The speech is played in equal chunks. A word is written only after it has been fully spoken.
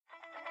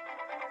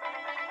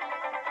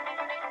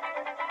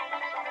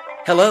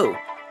Hello,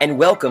 and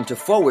welcome to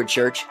Forward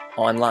Church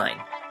Online.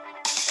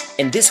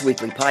 In this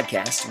weekly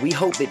podcast, we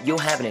hope that you'll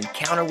have an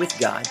encounter with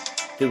God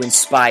through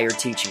inspired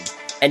teaching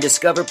and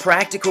discover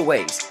practical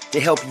ways to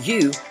help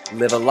you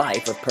live a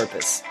life of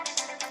purpose.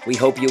 We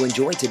hope you'll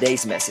enjoy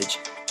today's message.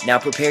 Now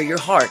prepare your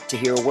heart to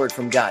hear a word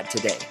from God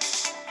today.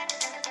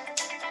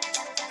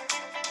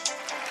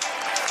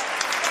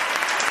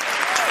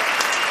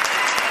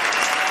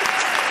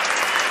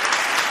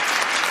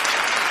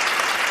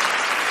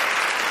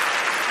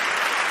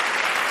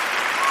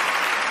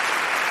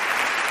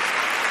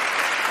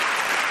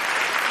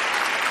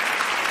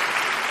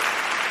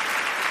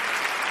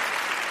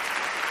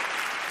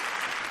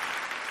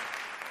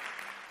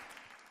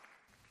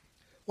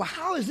 Well,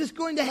 how is this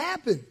going to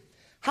happen?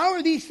 How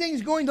are these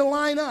things going to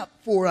line up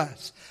for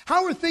us?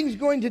 How are things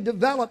going to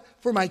develop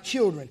for my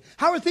children?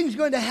 How are things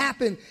going to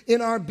happen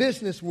in our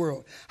business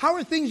world? How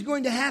are things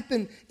going to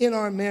happen in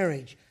our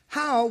marriage?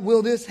 How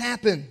will this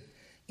happen?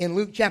 In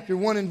Luke chapter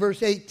 1 and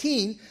verse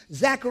 18,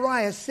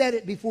 Zacharias said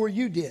it before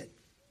you did.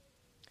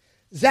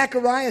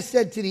 Zacharias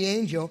said to the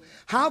angel,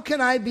 "How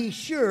can I be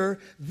sure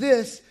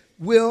this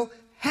will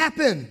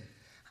happen?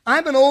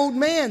 I'm an old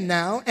man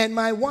now, and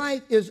my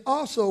wife is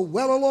also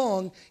well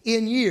along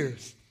in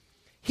years."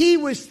 He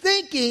was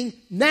thinking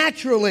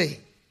naturally.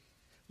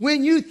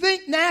 When you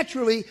think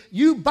naturally,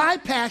 you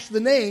bypass the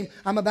name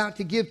I'm about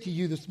to give to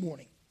you this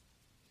morning.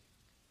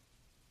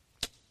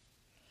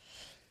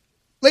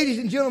 Ladies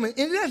and gentlemen,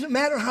 it doesn't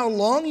matter how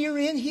long you're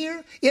in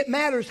here. It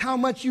matters how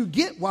much you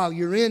get while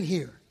you're in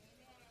here.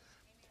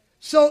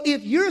 So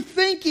if you're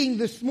thinking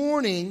this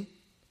morning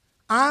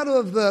out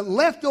of the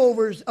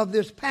leftovers of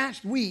this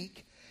past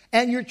week,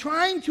 and you're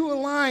trying to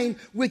align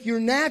with your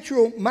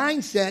natural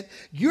mindset,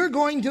 you're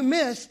going to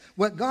miss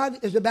what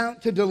God is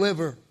about to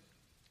deliver.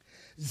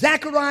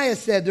 Zacharias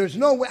said, "There's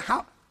no way."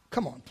 How?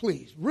 Come on,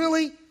 please.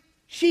 Really?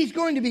 She's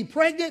going to be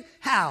pregnant?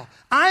 How?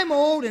 I'm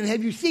old, and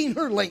have you seen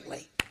her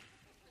lately?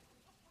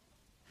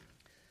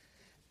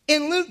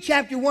 In Luke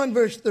chapter 1,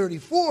 verse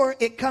 34,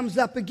 it comes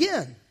up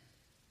again.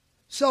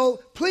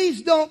 So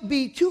please don't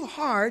be too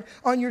hard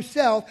on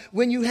yourself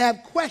when you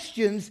have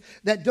questions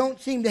that don't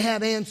seem to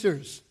have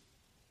answers.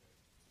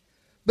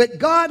 But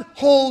God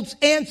holds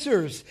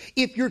answers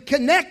if you're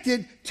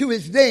connected to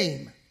His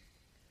name.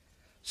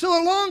 So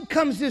along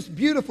comes this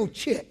beautiful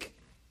chick.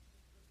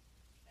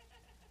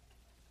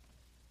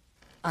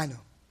 I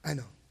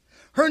know.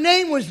 Her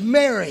name was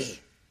Mary.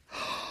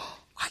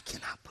 I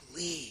cannot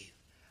believe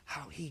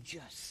how he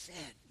just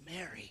said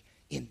Mary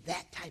in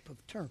that type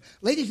of term.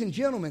 Ladies and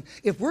gentlemen,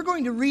 if we're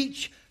going to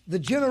reach the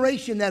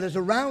generation that is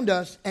around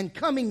us and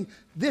coming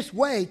this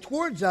way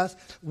towards us,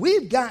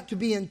 we've got to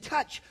be in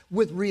touch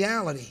with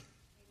reality.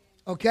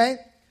 Okay?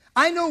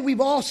 I know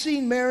we've all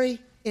seen Mary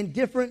in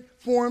different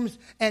forms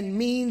and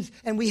means,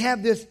 and we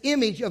have this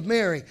image of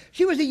Mary.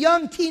 She was a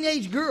young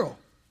teenage girl,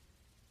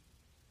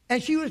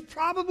 and she was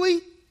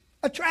probably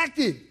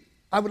attractive.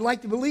 I would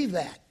like to believe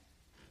that.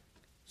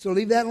 So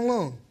leave that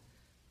alone.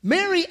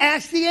 Mary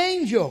asked the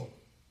angel.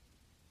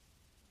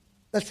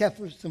 Let's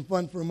have some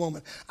fun for a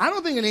moment. I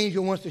don't think an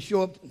angel wants to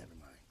show up. Never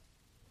mind.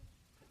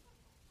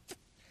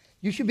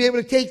 You should be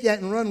able to take that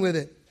and run with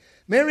it.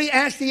 Mary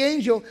asked the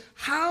angel,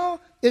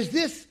 "How is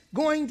this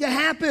going to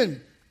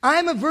happen?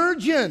 I'm a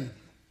virgin."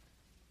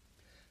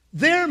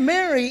 There,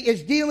 Mary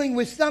is dealing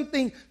with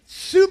something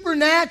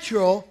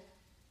supernatural,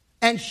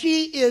 and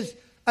she is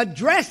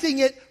addressing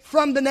it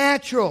from the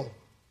natural.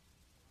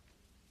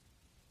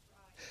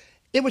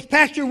 It was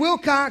Pastor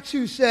Wilcox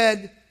who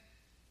said,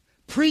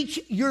 "Preach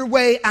your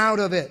way out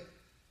of it."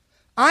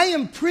 I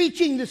am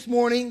preaching this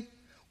morning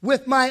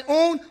with my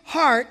own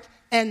heart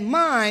and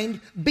mind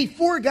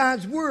before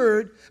God's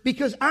Word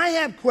because I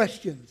have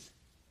questions.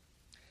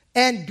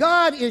 And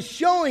God is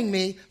showing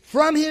me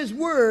from His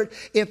Word,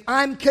 if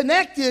I'm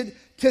connected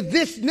to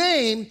this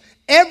name,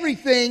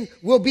 everything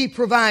will be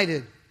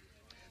provided.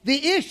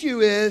 The issue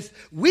is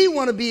we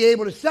want to be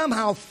able to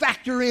somehow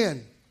factor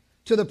in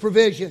to the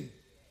provision.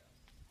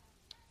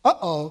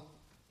 Uh-oh.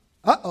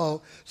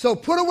 So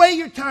put away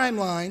your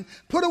timeline,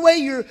 put away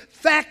your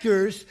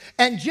factors,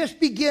 and just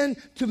begin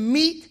to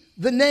meet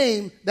the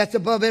name that's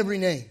above every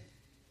name.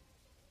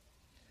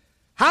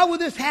 How will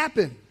this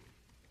happen?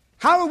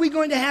 How are we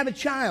going to have a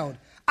child?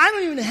 I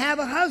don't even have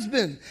a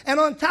husband. And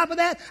on top of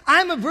that,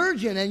 I'm a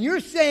virgin. And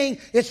you're saying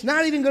it's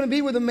not even going to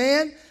be with a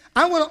man?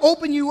 I want to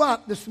open you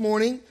up this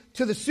morning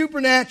to the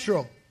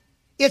supernatural.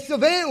 It's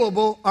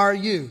available, are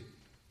you?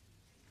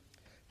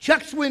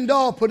 Chuck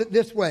Swindoll put it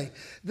this way: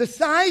 the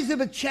size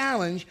of a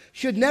challenge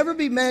should never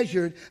be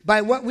measured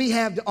by what we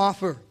have to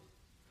offer.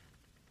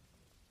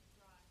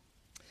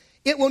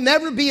 It will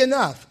never be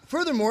enough.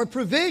 Furthermore,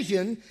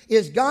 provision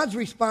is God's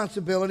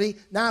responsibility,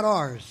 not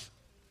ours.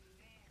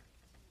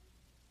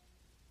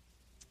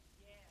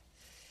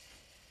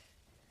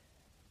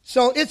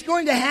 So it's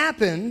going to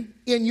happen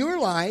in your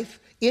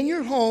life, in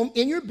your home,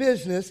 in your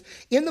business,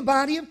 in the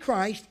body of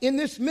Christ, in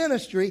this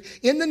ministry,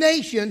 in the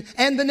nation,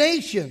 and the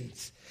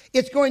nations.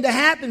 It's going to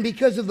happen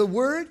because of the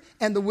Word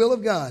and the will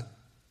of God.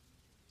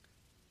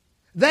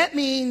 That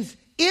means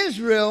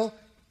Israel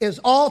is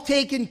all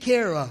taken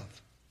care of.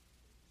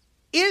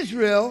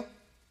 Israel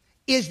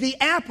is the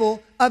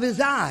apple of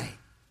his eye.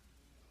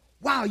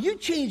 Wow, you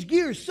change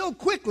gears so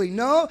quickly.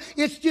 No,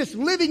 it's just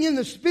living in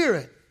the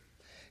Spirit.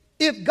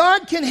 If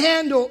God can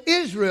handle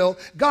Israel,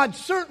 God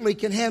certainly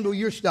can handle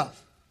your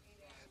stuff.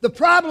 The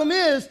problem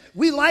is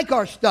we like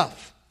our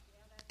stuff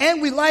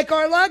and we like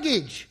our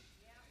luggage.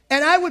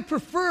 And I would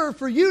prefer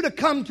for you to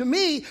come to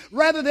me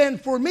rather than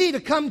for me to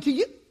come to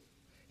you.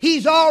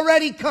 He's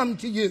already come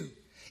to you.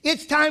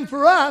 It's time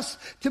for us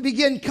to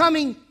begin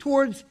coming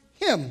towards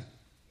him.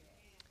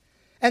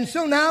 And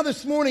so now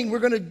this morning we're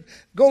going to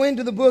go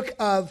into the book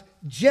of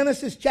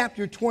Genesis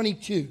chapter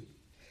 22.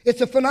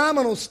 It's a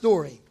phenomenal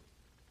story.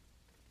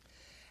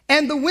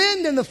 And the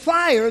wind and the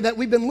fire that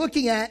we've been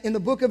looking at in the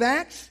book of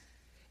Acts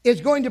is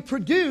going to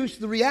produce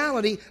the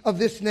reality of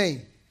this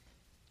name.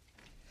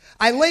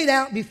 I laid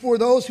out before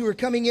those who are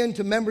coming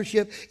into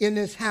membership in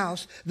this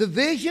house the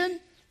vision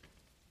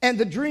and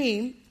the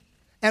dream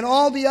and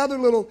all the other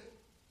little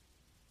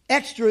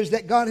extras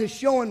that God has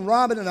shown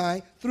Robin and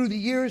I through the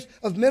years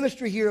of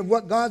ministry here of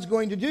what God's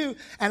going to do.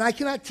 And I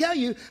cannot tell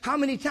you how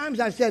many times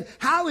I've said,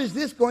 how is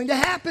this going to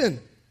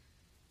happen?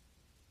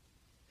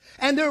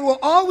 And there will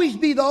always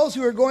be those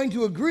who are going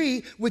to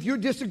agree with your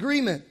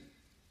disagreement.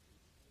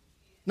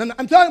 No,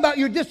 I'm talking about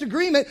your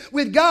disagreement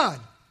with God.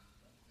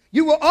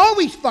 You will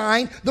always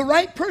find the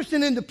right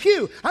person in the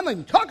pew. I'm not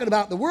even talking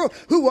about the world,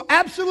 who will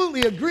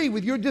absolutely agree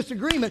with your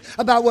disagreement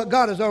about what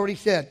God has already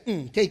said.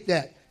 Take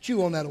that.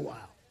 Chew on that a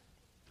while.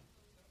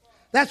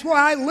 That's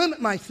why I limit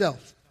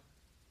myself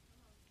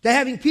to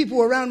having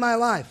people around my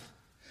life.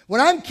 When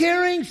I'm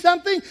carrying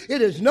something,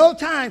 it is no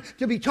time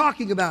to be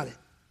talking about it.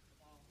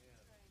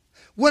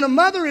 When a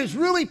mother is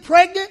really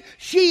pregnant,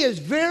 she is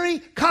very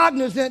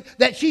cognizant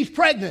that she's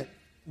pregnant.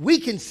 We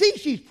can see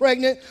she's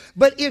pregnant,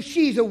 but if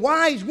she's a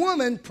wise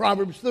woman,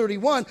 Proverbs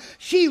 31,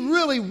 she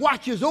really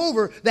watches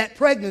over that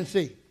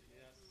pregnancy.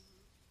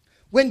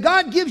 When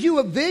God gives you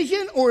a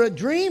vision or a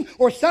dream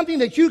or something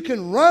that you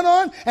can run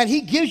on and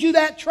he gives you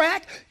that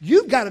track,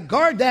 you've got to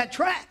guard that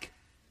track.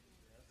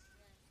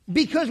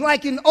 Because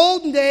like in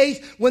olden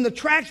days, when the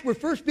tracks were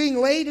first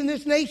being laid in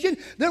this nation,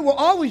 there will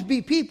always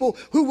be people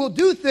who will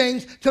do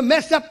things to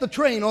mess up the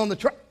train on the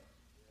track.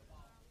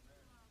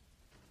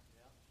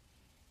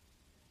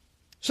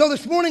 So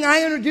this morning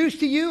I introduced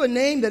to you a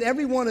name that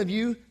every one of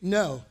you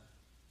know.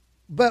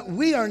 But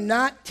we are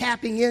not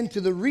tapping into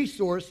the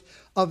resource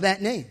of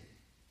that name.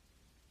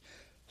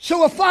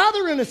 So a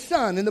father and a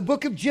son in the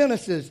book of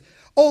Genesis.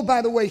 Oh,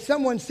 by the way,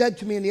 someone said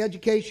to me in the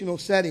educational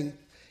setting,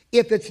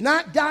 if it's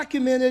not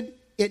documented,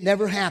 it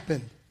never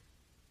happened.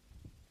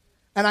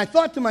 And I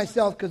thought to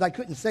myself, because I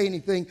couldn't say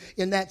anything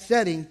in that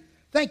setting,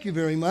 thank you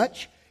very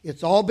much.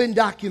 It's all been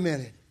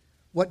documented.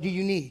 What do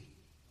you need?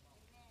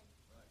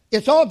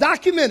 It's all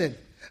documented.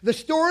 The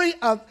story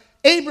of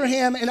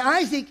Abraham and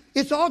Isaac,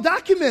 it's all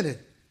documented.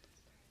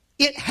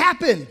 It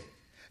happened.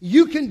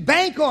 You can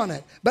bank on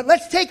it. But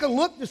let's take a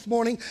look this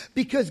morning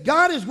because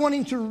God is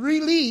wanting to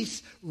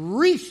release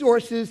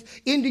resources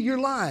into your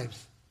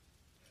lives.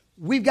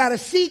 We've got to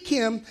seek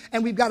him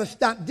and we've got to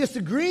stop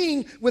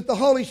disagreeing with the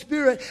Holy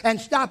Spirit and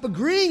stop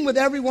agreeing with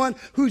everyone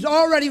who's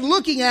already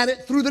looking at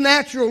it through the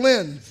natural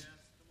lens.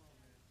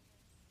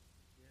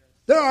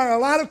 There are a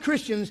lot of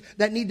Christians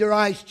that need their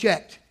eyes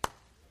checked.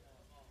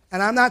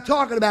 And I'm not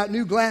talking about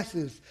new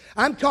glasses.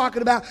 I'm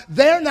talking about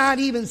they're not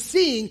even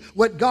seeing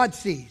what God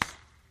sees.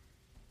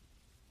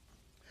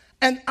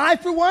 And I,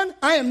 for one,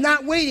 I am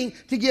not waiting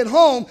to get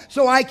home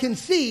so I can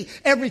see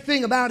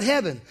everything about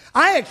heaven.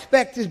 I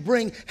expect to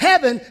bring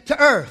heaven to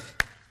earth.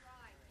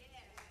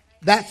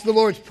 That's the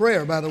Lord's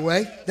Prayer, by the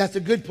way. That's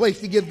a good place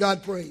to give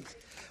God praise.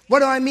 What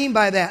do I mean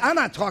by that? I'm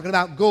not talking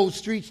about gold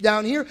streets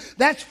down here.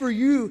 That's for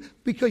you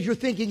because you're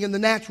thinking in the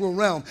natural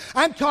realm.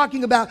 I'm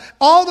talking about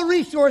all the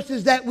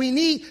resources that we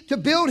need to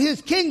build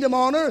his kingdom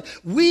on earth.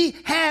 We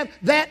have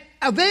that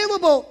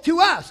available to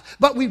us,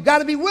 but we've got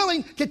to be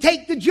willing to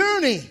take the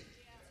journey.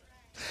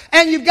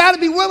 And you've got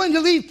to be willing to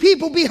leave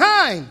people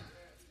behind.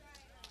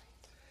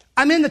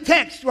 I'm in the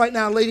text right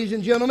now, ladies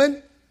and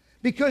gentlemen,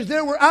 because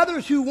there were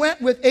others who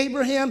went with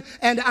Abraham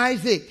and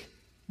Isaac.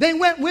 They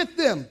went with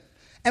them.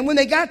 And when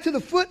they got to the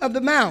foot of the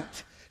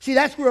mount, see,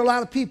 that's where a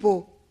lot of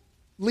people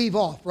leave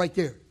off right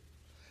there.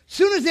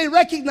 Soon as they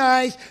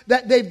recognize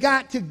that they've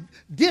got to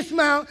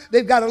dismount,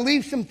 they've got to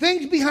leave some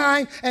things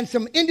behind and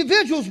some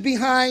individuals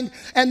behind,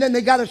 and then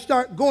they got to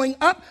start going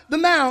up the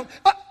mount.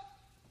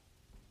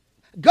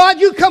 God,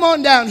 you come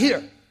on down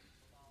here.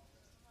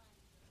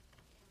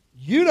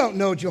 You don't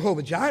know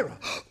Jehovah Jireh.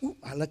 Ooh,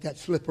 I let that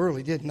slip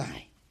early, didn't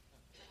I?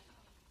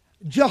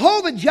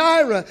 Jehovah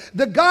Jireh,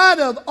 the God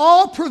of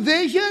all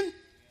provision,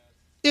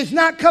 is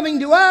not coming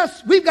to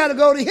us. We've got to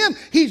go to him.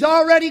 He's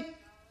already,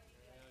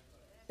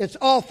 it's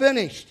all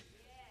finished.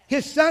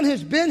 His son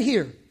has been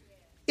here.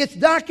 It's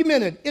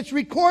documented. It's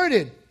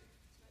recorded.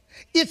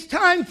 It's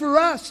time for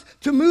us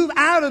to move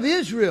out of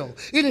Israel.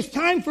 It is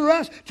time for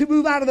us to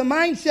move out of the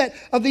mindset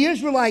of the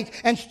Israelites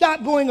and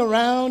stop going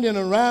around and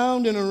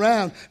around and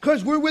around,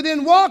 because we're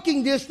within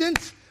walking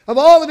distance of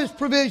all of his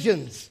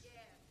provisions.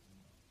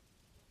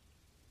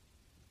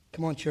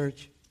 Come on,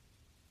 church.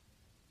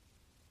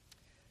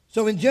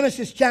 So in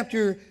Genesis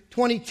chapter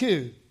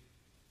 22,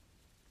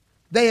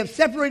 they have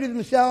separated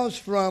themselves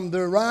from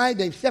their ride.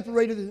 They've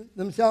separated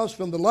themselves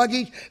from the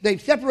luggage.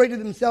 They've separated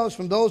themselves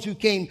from those who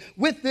came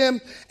with them.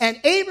 And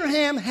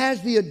Abraham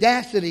has the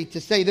audacity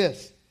to say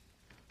this.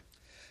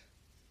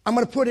 I'm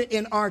going to put it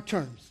in our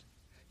terms.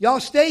 Y'all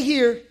stay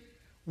here.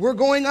 We're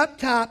going up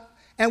top,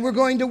 and we're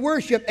going to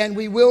worship, and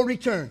we will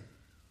return.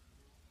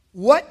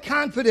 What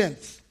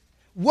confidence.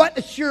 What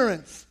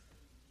assurance.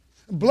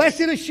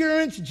 Blessed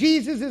assurance,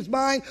 Jesus is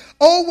mine.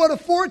 Oh, what a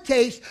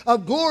foretaste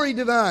of glory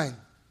divine.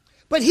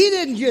 But he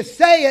didn't just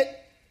say it,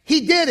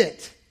 he did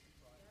it.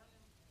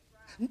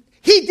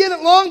 He did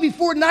it long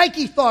before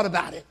Nike thought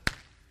about it.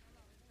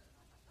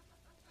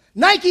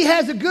 Nike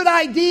has a good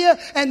idea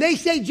and they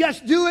say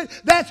just do it.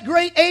 That's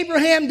great.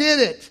 Abraham did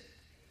it.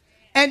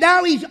 And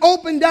now he's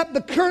opened up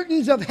the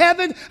curtains of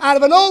heaven out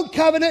of an old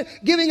covenant,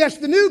 giving us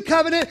the new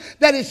covenant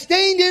that is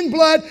stained in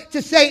blood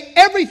to say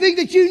everything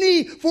that you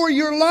need for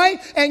your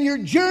life and your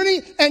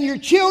journey and your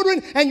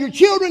children and your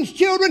children's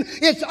children.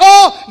 It's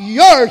all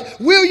yours.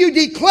 Will you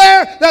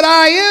declare that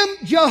I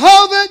am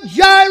Jehovah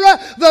Jireh,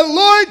 the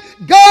Lord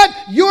God,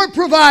 your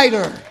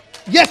provider?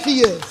 Yes,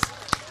 he is.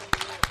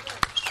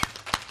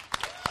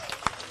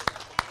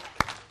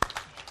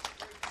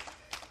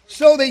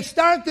 So they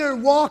start their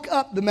walk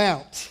up the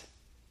mount.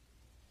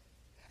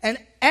 And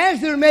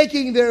as they're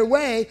making their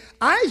way,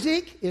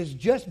 Isaac is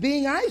just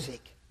being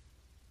Isaac.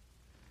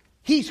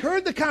 He's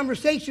heard the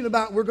conversation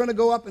about we're going to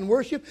go up and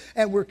worship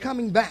and we're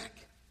coming back.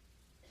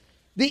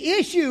 The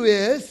issue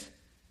is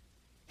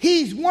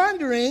he's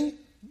wondering,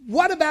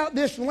 what about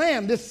this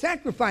lamb, this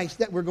sacrifice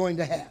that we're going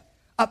to have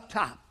up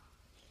top?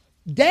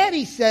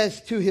 Daddy says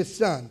to his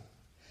son,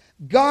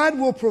 God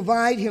will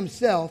provide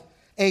himself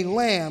a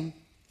lamb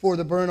for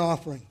the burnt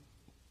offering.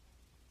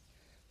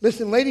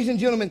 Listen, ladies and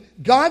gentlemen,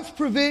 God's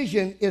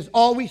provision is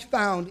always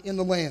found in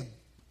the lamb.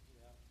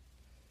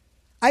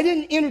 I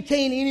didn't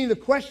entertain any of the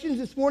questions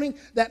this morning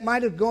that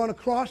might have gone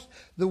across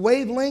the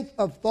wavelength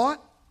of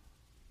thought.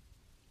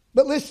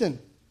 But listen,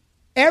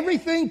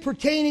 everything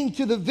pertaining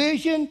to the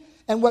vision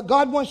and what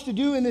God wants to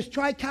do in this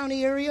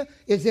Tri-County area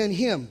is in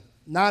him,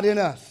 not in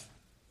us.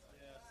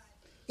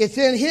 It's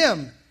in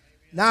him,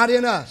 not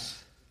in us.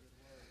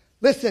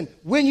 Listen,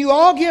 when you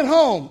all get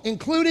home,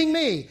 including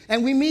me,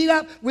 and we meet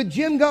up with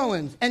Jim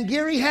Goins and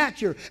Gary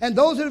Hatcher and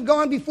those that have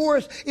gone before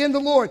us in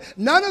the Lord,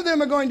 none of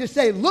them are going to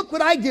say, look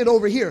what I did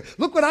over here.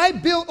 Look what I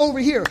built over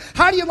here.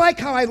 How do you like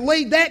how I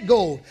laid that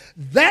gold?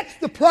 That's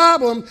the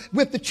problem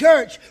with the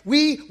church.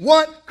 We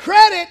want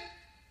credit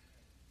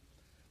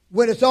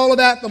when it's all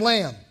about the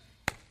Lamb.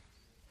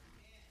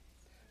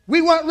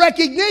 We want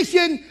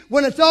recognition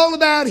when it's all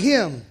about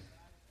him.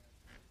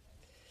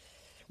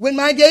 When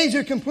my days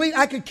are complete,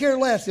 I could care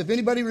less if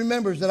anybody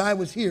remembers that I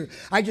was here.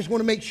 I just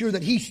want to make sure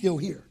that he's still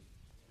here.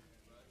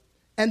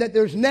 And that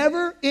there's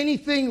never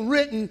anything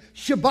written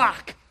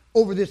Shabbat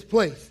over this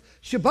place.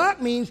 Shabbat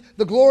means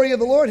the glory of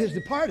the Lord has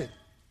departed.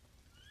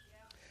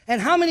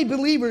 And how many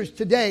believers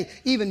today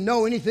even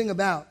know anything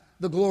about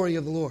the glory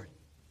of the Lord?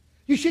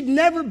 You should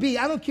never be,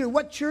 I don't care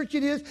what church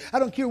it is, I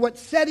don't care what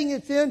setting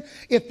it's in,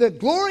 if the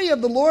glory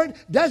of the Lord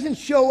doesn't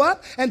show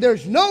up and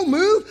there's no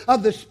move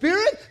of the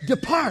Spirit,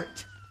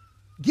 depart.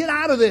 Get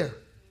out of there.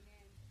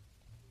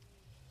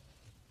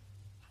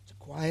 It's a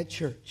quiet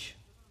church.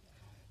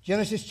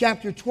 Genesis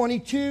chapter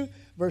 22,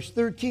 verse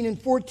 13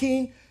 and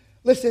 14.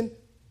 Listen,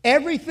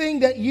 everything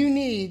that you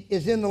need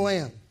is in the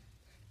Lamb.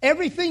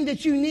 Everything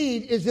that you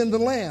need is in the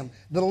Lamb.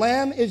 The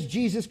Lamb is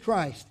Jesus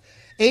Christ.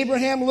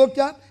 Abraham looked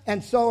up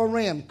and saw a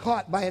ram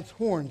caught by its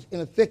horns in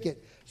a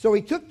thicket. So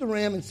he took the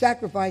ram and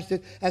sacrificed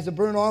it as a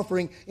burnt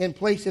offering in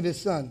place of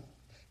his son.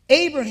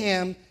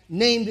 Abraham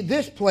named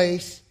this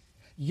place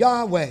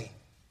Yahweh,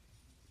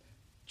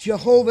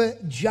 Jehovah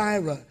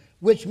Jireh,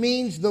 which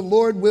means the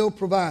Lord will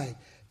provide.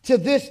 To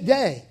this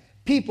day,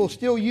 people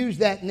still use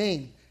that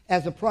name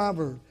as a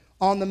proverb.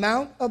 On the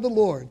mount of the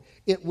Lord,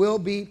 it will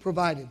be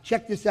provided.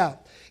 Check this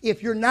out.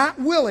 If you're not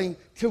willing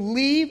to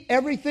leave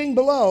everything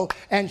below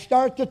and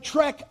start to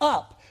trek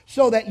up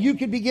so that you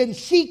can begin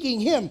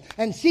seeking him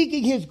and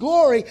seeking his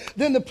glory,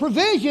 then the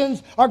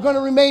provisions are going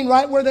to remain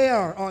right where they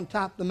are on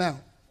top of the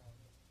mount.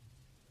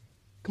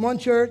 Come on,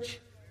 church.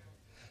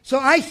 So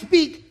I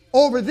speak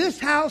over this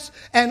house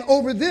and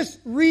over this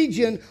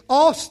region,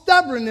 all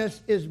stubbornness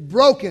is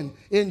broken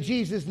in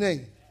Jesus'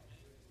 name.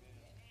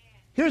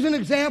 Here's an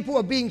example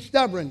of being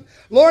stubborn.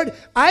 Lord,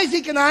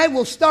 Isaac and I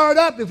will start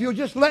up if you'll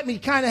just let me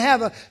kind of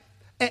have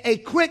a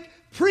quick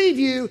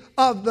preview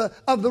of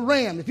the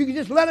ram. If you could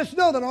just let us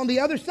know that on the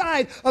other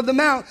side of the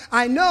mount,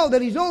 I know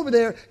that he's over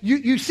there.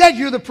 You said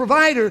you're the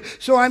provider,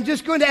 so I'm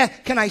just going to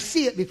ask, can I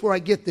see it before I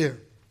get there?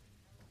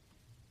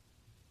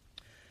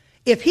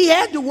 If he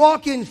had to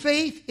walk in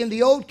faith in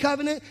the old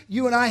covenant,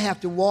 you and I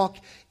have to walk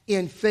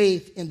in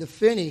faith in the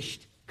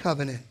finished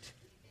covenant.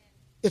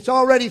 It's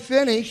already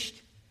finished.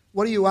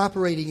 What are you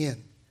operating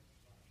in?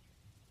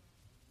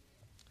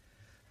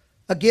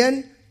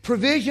 Again,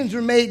 provisions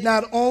are made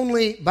not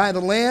only by the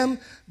Lamb,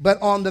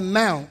 but on the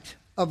mount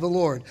of the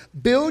Lord.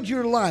 Build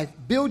your life,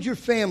 build your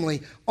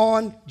family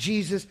on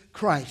Jesus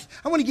Christ.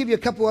 I want to give you a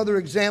couple other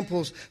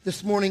examples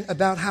this morning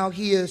about how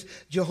he is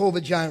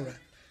Jehovah Jireh.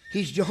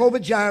 He's Jehovah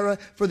Jireh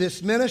for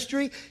this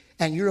ministry,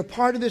 and you're a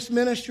part of this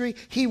ministry.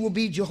 He will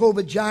be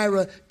Jehovah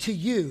Jireh to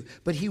you,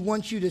 but he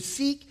wants you to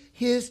seek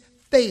his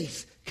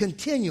face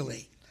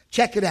continually.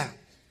 Check it out.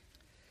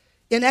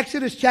 In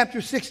Exodus chapter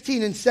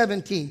 16 and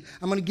 17,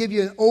 I'm going to give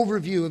you an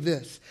overview of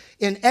this.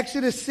 In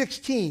Exodus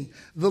 16,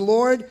 the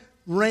Lord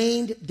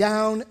rained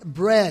down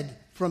bread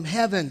from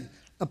heaven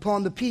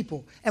upon the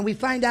people. And we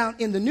find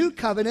out in the new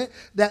covenant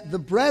that the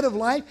bread of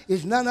life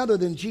is none other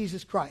than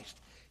Jesus Christ.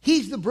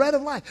 He's the bread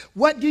of life.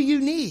 What do you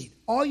need?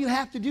 All you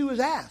have to do is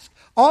ask.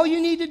 All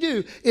you need to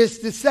do is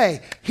to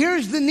say,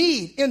 here's the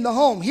need in the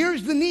home.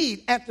 Here's the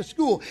need at the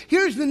school.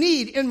 Here's the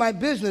need in my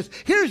business.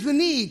 Here's the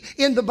need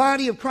in the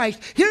body of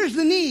Christ. Here's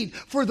the need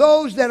for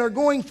those that are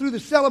going through the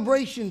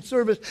celebration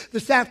service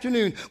this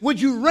afternoon.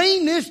 Would you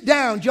rain this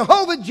down?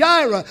 Jehovah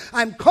Jireh,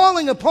 I'm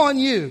calling upon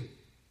you.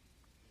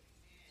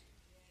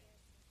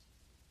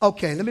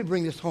 Okay, let me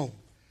bring this home.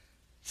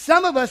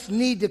 Some of us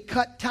need to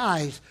cut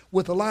ties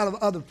with a lot of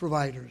other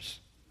providers.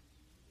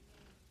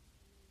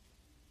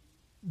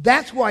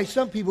 That's why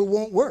some people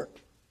won't work,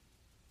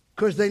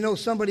 because they know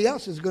somebody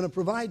else is going to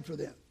provide for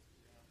them.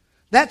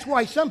 That's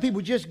why some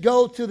people just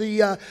go to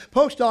the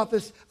post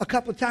office a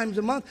couple of times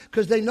a month,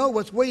 because they know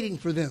what's waiting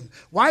for them.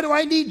 Why do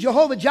I need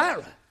Jehovah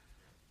Jireh?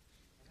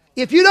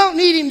 If you don't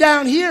need him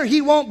down here,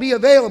 he won't be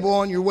available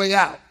on your way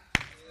out.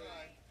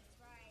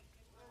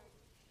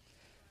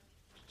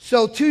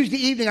 So Tuesday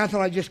evening, I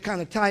thought I'd just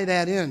kind of tie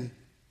that in.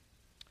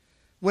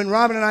 When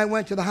Robin and I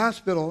went to the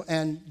hospital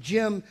and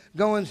Jim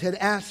Goins had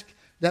asked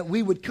that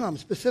we would come,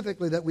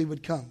 specifically that we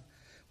would come.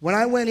 When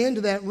I went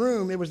into that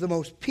room, it was the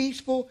most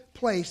peaceful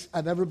place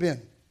I've ever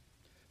been,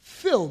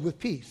 filled with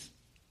peace.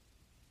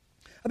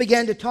 I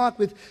began to talk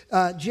with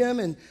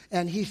Jim,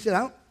 and he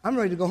said, I'm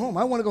ready to go home.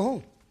 I want to go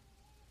home.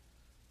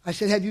 I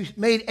said, have you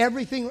made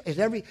everything?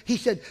 He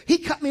said, he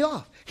cut me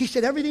off. He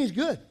said, everything's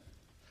good.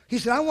 He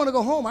said, I want to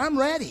go home. I'm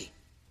ready.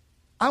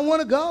 I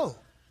want to go.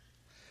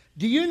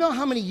 Do you know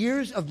how many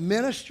years of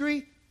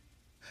ministry?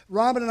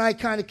 Robin and I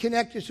kind of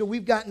connected, so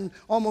we've gotten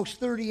almost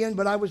 30 in,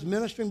 but I was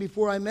ministering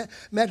before I met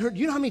her. Do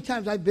you know how many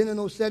times I've been in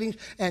those settings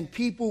and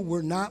people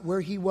were not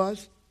where he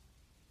was?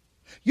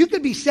 You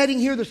could be sitting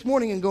here this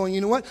morning and going,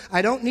 you know what?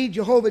 I don't need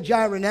Jehovah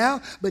Jireh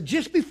now, but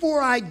just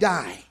before I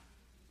die,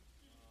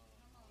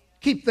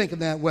 keep thinking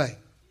that way.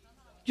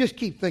 Just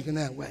keep thinking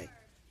that way.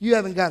 You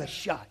haven't got a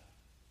shot.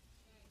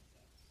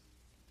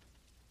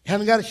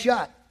 Haven't got a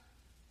shot.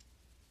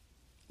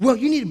 Well,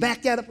 you need to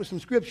back that up with some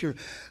scripture.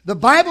 The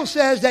Bible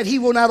says that he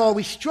will not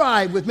always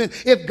strive with men.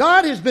 If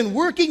God has been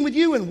working with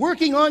you and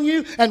working on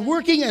you and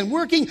working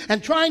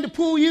and trying to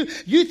pull you,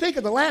 you think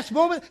at the last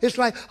moment, it's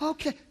like,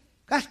 okay,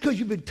 that's because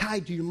you've been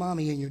tied to your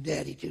mommy and your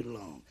daddy too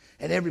long.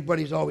 And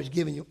everybody's always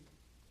giving you.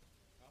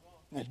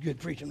 That's good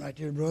preaching right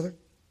there, brother.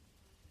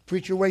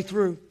 Preach your way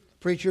through.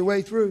 Preach your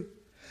way through.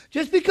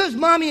 Just because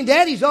mommy and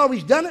daddy's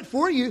always done it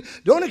for you,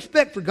 don't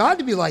expect for God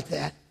to be like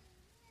that.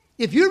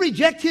 If you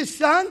reject his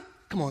son,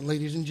 come on,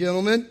 ladies and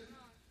gentlemen.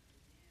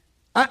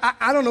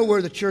 I don't know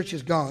where the church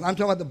has gone. I'm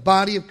talking about the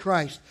body of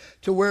Christ,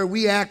 to where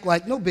we act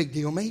like, no big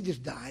deal, man, he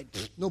just died.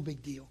 No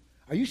big deal.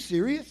 Are you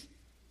serious?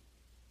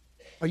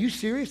 Are you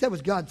serious? That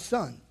was God's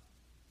son.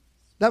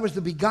 That was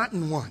the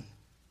begotten one.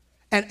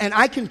 And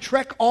I can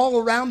trek all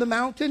around the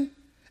mountain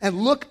and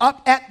look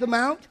up at the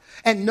mount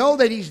and know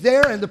that he's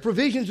there and the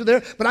provisions are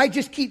there, but I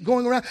just keep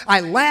going around.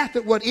 I laugh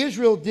at what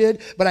Israel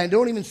did, but I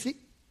don't even see.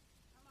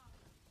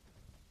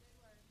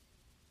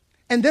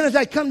 And then as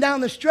I come down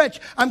the stretch,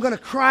 I'm going to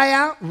cry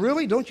out.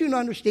 Really? Don't you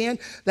understand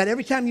that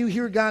every time you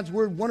hear God's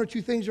word, one or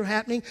two things are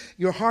happening?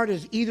 Your heart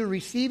is either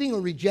receiving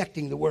or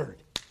rejecting the word.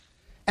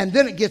 And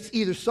then it gets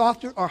either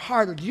softer or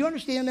harder. Do you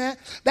understand that?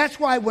 That's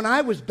why when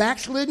I was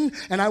backslidden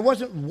and I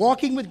wasn't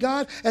walking with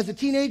God as a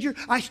teenager,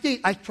 I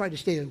tried to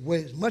stay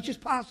away as much as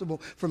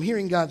possible from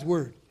hearing God's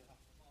word.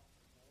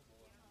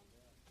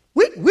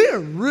 We're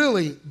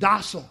really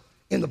docile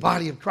in the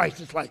body of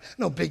Christ. It's like,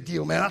 no big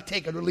deal, man. I'll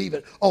take it or leave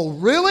it. Oh,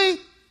 really?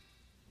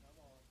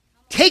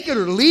 Take it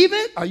or leave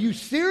it? Are you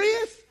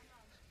serious?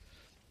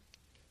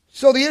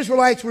 So the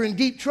Israelites were in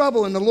deep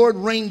trouble, and the Lord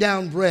rained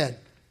down bread.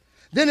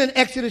 Then in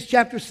Exodus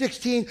chapter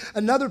 16,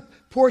 another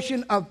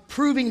portion of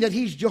proving that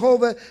he's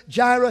Jehovah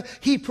Jireh,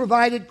 he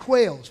provided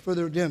quails for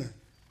their dinner.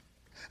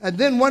 And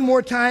then one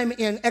more time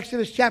in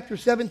Exodus chapter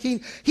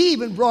 17, he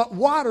even brought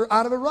water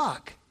out of a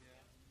rock.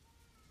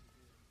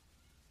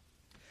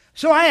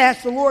 So I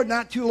asked the Lord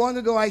not too long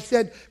ago, I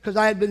said, because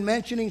I had been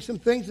mentioning some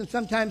things, and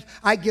sometimes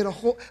I get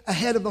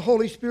ahead of the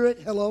Holy Spirit.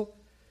 Hello?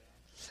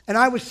 And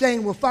I was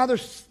saying, well, Father,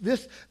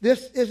 this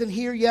isn't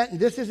here yet, and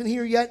this isn't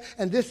here yet,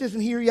 and this isn't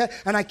here yet.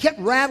 And I kept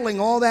rattling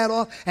all that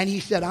off, and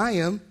he said, I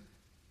am.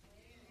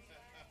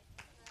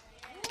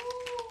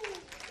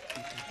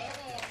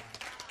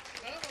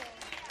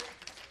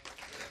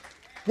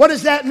 What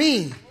does that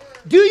mean?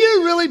 Do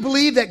you really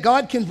believe that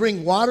God can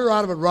bring water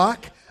out of a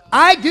rock?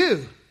 I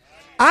do.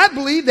 I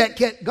believe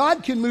that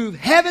God can move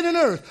heaven and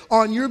earth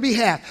on your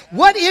behalf.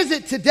 What is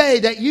it today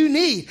that you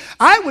need?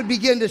 I would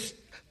begin to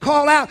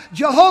call out,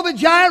 Jehovah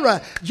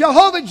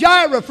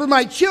Jireh for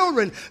my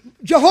children,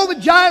 Jehovah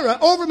Jireh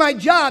over my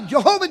job,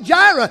 Jehovah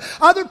Jireh.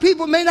 Other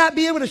people may not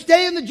be able to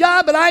stay in the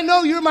job, but I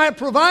know you're my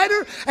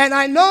provider, and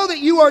I know that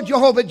you are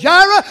Jehovah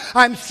Jireh.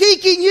 I'm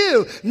seeking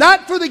you,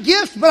 not for the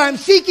gifts, but I'm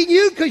seeking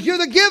you because you're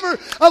the giver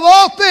of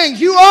all things.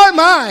 You are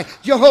my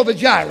Jehovah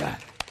Jireh.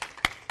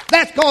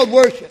 That's called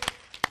worship.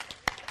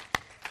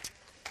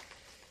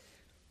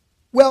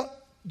 Well,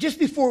 just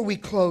before we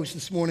close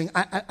this morning,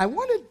 I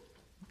wanted,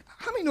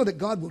 how many know that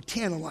God will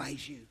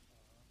tantalize you?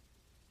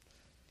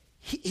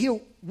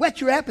 He'll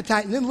whet your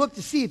appetite and then look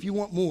to see if you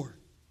want more.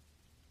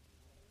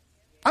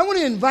 I want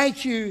to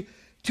invite you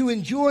to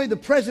enjoy the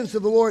presence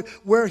of the Lord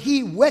where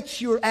He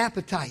whets your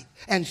appetite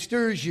and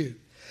stirs you.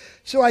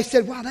 So I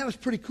said, wow, that was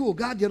pretty cool.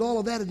 God did all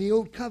of that in the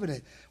old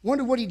covenant.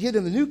 Wonder what He did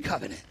in the new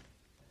covenant.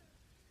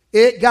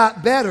 It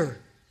got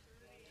better.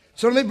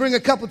 So let me bring a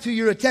couple to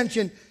your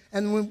attention,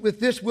 and with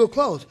this we'll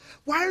close.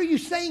 Why are you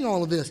saying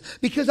all of this?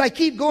 Because I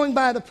keep going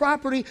by the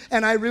property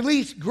and I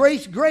release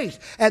grace.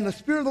 And the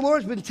Spirit of the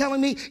Lord has been telling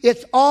me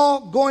it's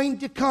all going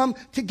to come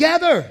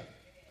together.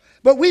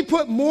 But we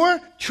put more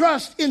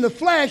trust in the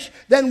flesh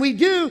than we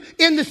do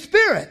in the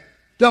Spirit,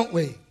 don't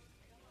we?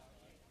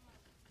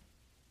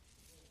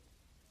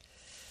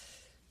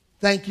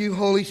 Thank you,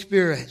 Holy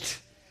Spirit.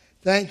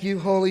 Thank you,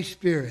 Holy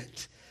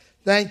Spirit.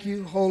 Thank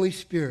you, Holy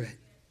Spirit.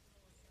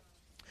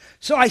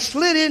 So I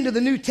slid into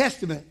the New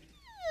Testament.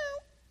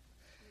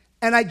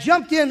 And I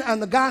jumped in on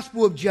the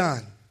Gospel of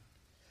John.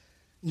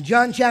 In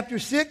John chapter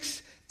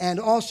 6 and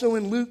also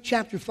in Luke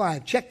chapter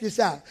 5. Check this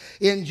out.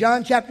 In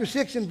John chapter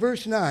 6 and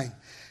verse 9.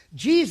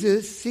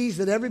 Jesus sees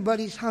that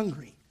everybody's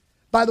hungry.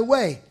 By the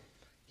way,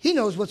 He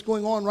knows what's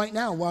going on right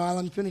now while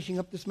I'm finishing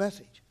up this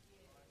message.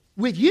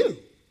 With you.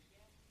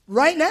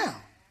 Right now.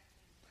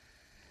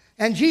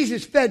 And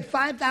Jesus fed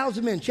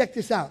 5,000 men. Check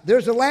this out.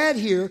 There's a lad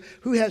here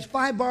who has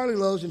 5 barley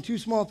loaves and 2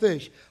 small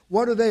fish.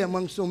 What are they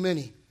among so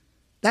many?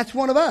 That's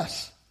one of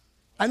us.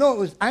 I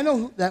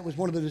know that was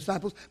one of the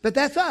disciples, but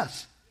that's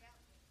us.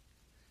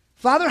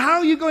 Father, how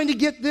are you going to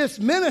get this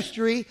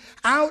ministry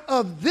out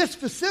of this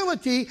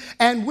facility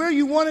and where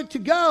you want it to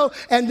go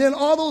and then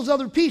all those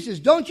other pieces?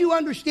 Don't you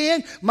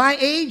understand my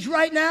age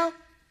right now?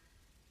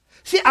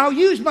 See, I'll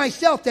use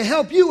myself to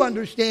help you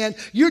understand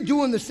you're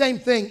doing the same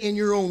thing in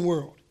your own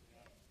world.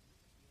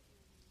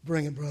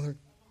 Bring it, brother.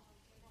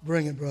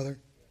 Bring it, brother.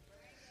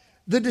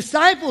 The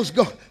disciples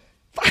go,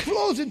 5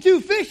 loaves and 2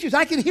 fishes.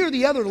 I can hear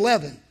the other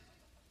 11.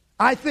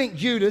 I think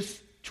Judas,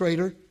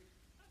 traitor,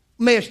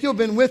 may have still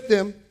been with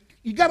them.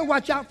 You got to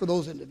watch out for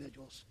those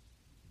individuals.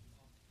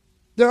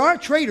 There are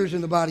traitors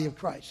in the body of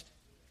Christ.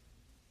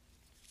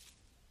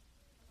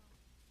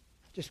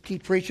 Just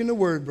keep preaching the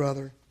word,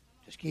 brother.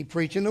 Just keep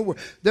preaching the word.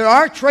 There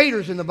are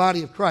traitors in the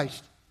body of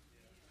Christ.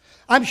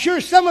 I'm sure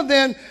some of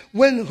them,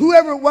 when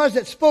whoever it was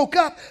that spoke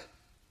up,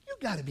 you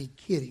got to be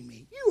kidding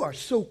me. You are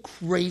so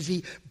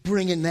crazy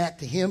bringing that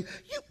to Him.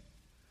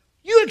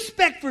 You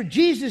expect for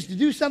Jesus to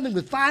do something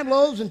with 5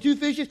 loaves and 2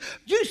 fishes?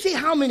 Do you see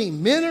how many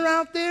men are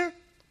out there?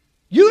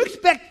 You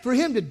expect for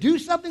Him to do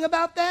something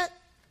about that?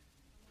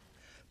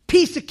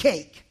 Piece of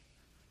cake.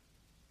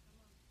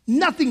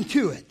 Nothing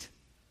to it.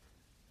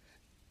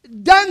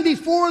 Done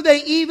before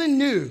they even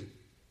knew.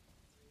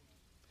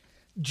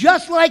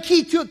 Just like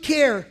He took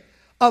care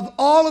of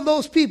all of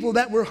those people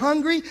that were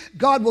hungry,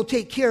 God will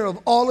take care of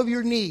all of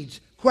your needs.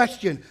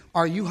 Question,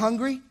 are you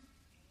hungry?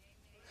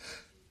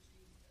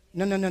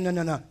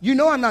 No. You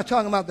know I'm not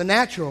talking about the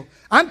natural.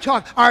 I'm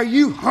talking, are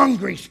you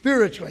hungry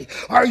spiritually?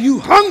 Are you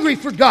hungry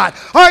for God?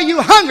 Are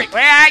you hungry?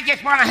 Well, I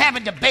just want to have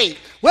a debate.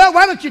 Well,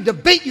 why don't you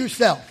debate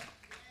yourself?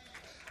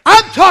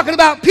 I'm talking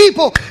about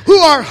people who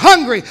are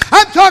hungry.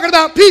 I'm talking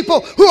about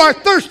people who are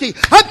thirsty.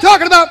 I'm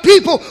talking about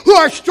people who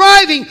are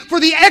striving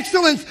for the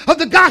excellence of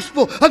the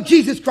gospel of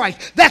Jesus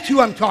Christ. That's who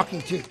I'm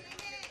talking to.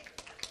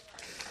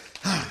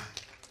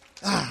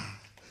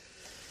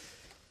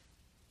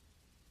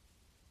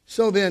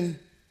 So then,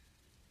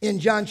 in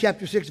John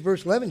chapter 6,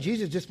 verse 11,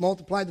 Jesus just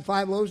multiplied the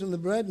 5 loaves and the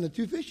bread and the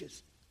 2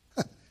 fishes.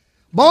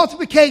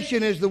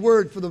 Multiplication is the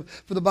word for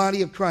the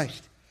body of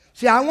Christ.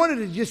 See, I wanted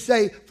to just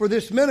say for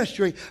this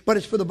ministry, but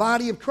it's for the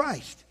body of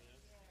Christ.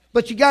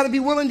 But you got to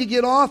be willing to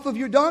get off of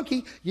your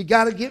donkey. You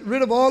got to get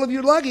rid of all of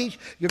your luggage.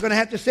 You're going to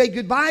have to say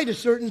goodbye to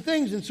certain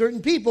things and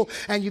certain people.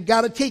 And you've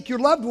got to take your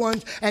loved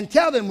ones and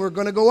tell them we're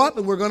going to go up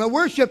and we're going to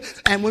worship.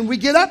 And when we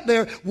get up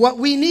there, what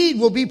we need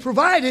will be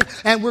provided.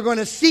 And we're going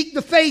to seek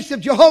the face of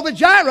Jehovah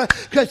Jireh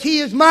because He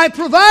is my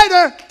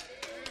provider.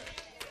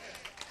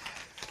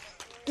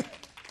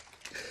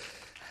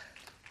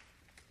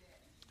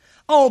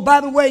 Oh,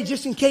 by the way,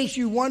 just in case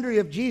you wonder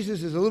if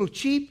Jesus is a little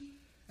cheap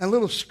and a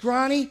little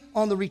scrawny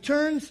on the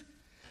returns,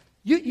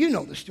 you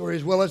know the story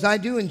as well as I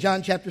do in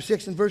John chapter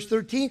 6 and verse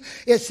 13.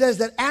 It says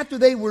that after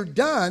they were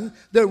done,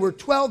 there were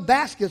 12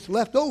 baskets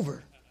left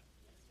over.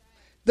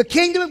 The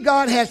kingdom of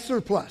God has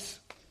surplus.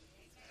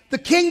 The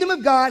kingdom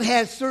of God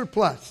has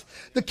surplus.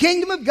 The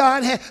kingdom of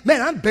God has,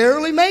 man, I'm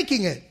barely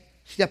making it.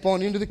 Step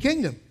on into the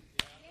kingdom.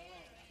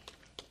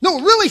 No,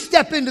 really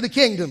step into the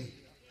kingdom.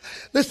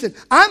 Listen,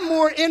 I'm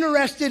more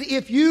interested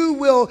if you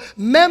will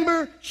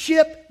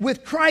membership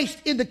with Christ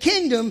in the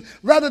kingdom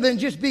rather than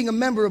just being a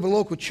member of a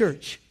local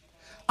church.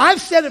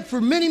 I've said it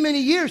for many, many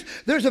years.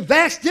 There's a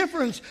vast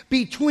difference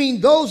between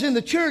those in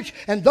the church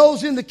and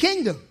those in the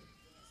kingdom.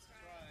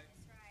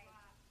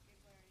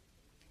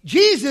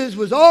 Jesus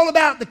was all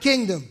about the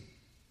kingdom.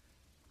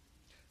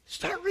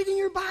 Start reading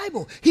your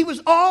Bible. He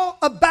was all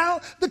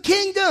about the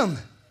kingdom.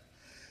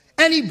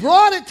 And he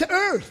brought it to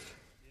earth.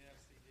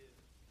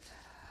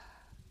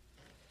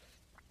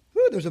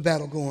 Whew, there's a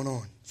battle going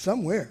on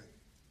somewhere.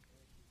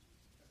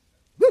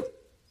 Whew.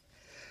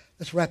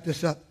 Let's wrap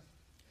this up.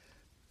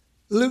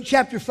 Luke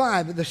chapter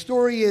 5, the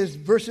story is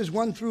verses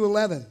 1 through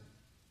 11.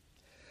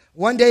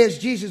 One day as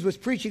Jesus was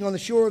preaching on the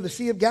shore of the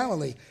Sea of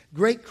Galilee,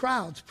 great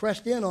crowds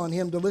pressed in on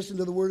him to listen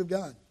to the word of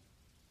God.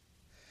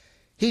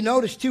 He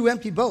noticed 2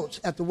 empty boats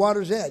at the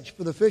water's edge,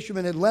 for the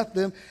fishermen had left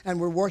them and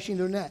were washing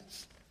their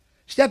nets.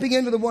 Stepping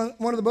into one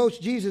of the boats,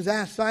 Jesus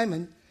asked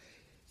Simon,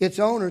 its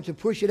owner, to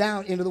push it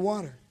out into the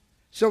water.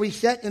 So he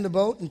sat in the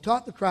boat and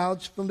taught the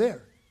crowds from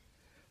there.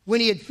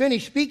 When he had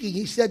finished speaking,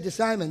 he said to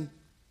Simon,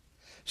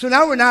 so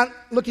now we're not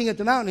looking at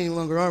the mountain any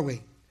longer, are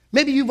we?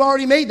 Maybe you've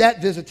already made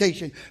that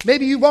visitation.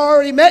 Maybe you've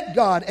already met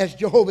God as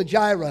Jehovah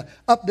Jireh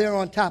up there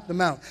on top of the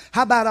mountain.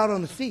 How about out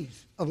on the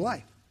seas of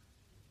life?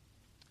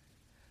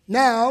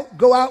 Now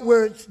go out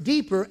where it's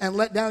deeper and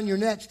let down your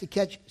nets to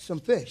catch some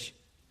fish.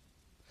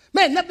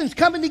 Man, nothing's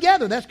coming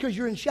together. That's because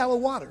you're in shallow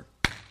water.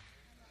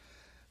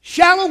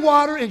 Shallow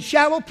water and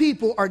shallow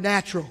people are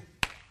natural.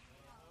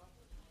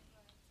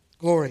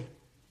 Glory.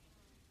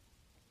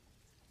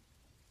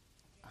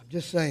 I'm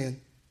just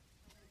saying.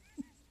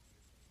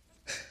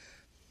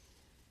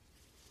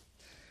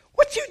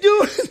 What you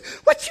doing?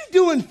 What you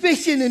doing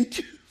fishing in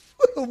 2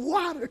 foot of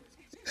water?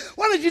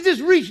 Why don't you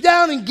just reach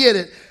down and get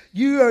it?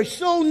 You are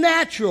so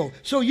natural,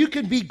 so you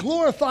can be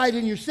glorified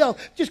in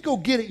yourself. Just go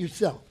get it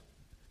yourself.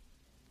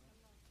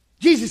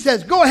 Jesus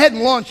says, go ahead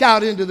and launch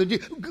out into the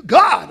deep.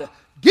 God,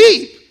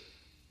 deep.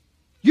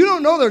 You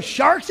don't know there's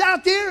sharks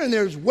out there and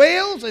there's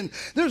whales and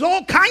there's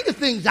all kinds of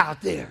things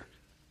out there.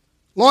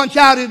 Launch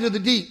out into the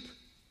deep.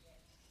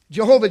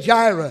 Jehovah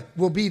Jireh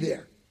will be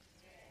there.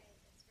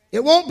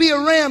 It won't be a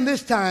ram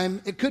this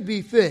time. It could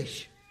be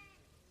fish.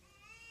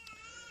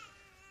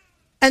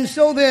 And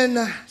so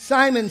then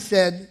Simon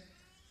said,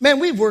 man,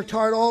 we've worked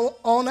hard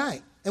all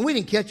night and we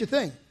didn't catch a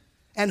thing.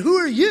 And who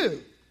are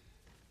you,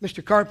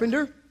 Mr.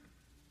 Carpenter,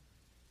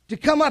 to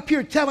come up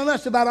here telling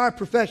us about our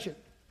profession?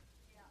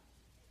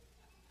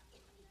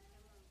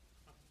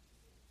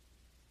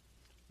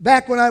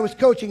 Back when I was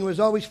coaching, it was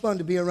always fun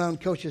to be around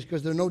coaches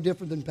because they're no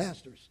different than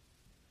pastors.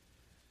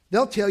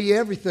 They'll tell you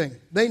everything.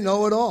 They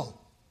know it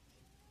all.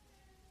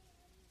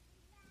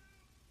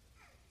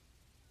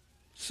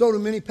 So do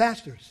many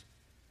pastors.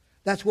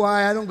 That's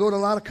why I don't go to a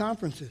lot of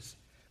conferences.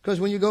 Because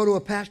when you go to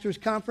a pastor's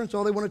conference,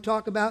 all they want to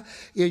talk about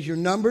is your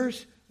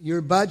numbers,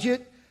 your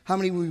budget, how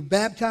many were you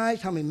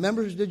baptized, how many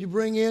members did you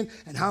bring in,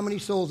 and how many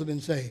souls have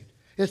been saved.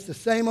 It's the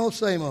same old,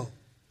 same old.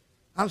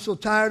 I'm so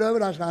tired of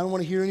it, I don't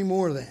want to hear any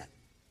more of that.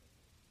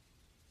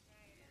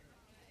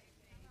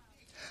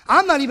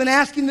 I'm not even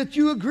asking that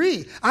you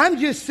agree. I'm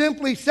just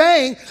simply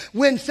saying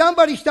when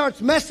somebody starts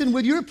messing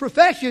with your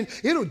profession,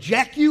 it'll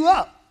jack you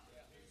up.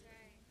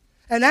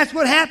 And that's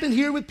what happened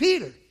here with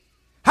Peter.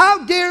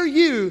 How dare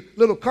you,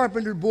 little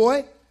carpenter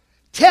boy,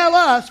 tell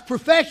us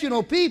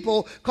professional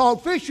people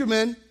called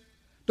fishermen,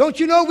 don't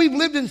you know we've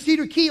lived in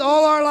Cedar Key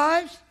all our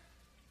lives?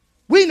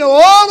 We know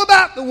all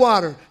about the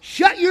water.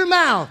 Shut your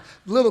mouth,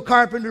 little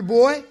carpenter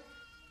boy.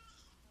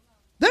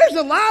 There's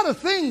a lot of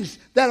things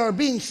that are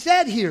being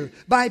said here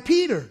by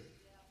Peter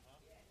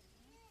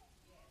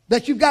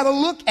that you've got to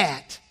look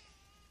at.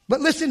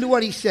 But listen to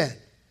what he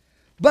said.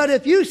 But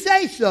if you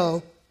say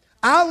so,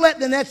 I'll let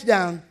the nets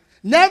down.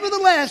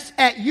 Nevertheless,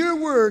 at your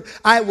word,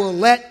 I will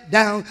let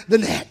down the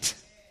net.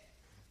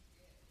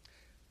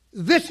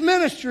 This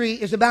ministry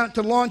is about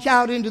to launch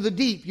out into the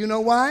deep. You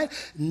know why?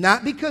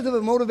 Not because of a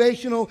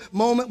motivational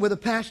moment with a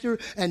pastor,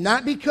 and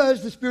not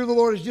because the Spirit of the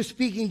Lord is just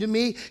speaking to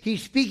me.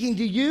 He's speaking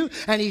to you,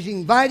 and He's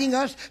inviting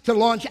us to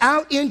launch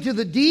out into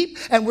the deep,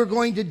 and we're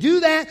going to do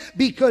that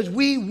because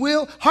we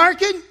will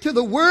hearken to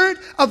the word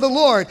of the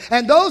Lord.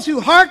 And those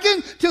who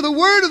hearken to the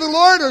word of the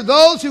Lord are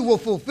those who will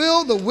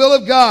fulfill the will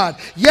of God.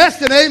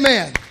 Yes and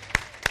amen.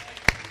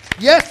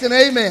 Yes and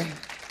amen.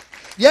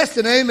 Yes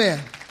and amen.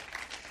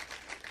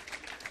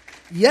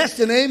 Yes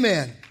and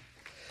amen.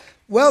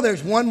 Well,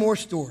 there's one more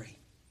story.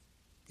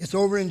 It's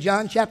over in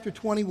John chapter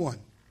 21.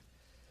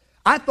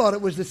 I thought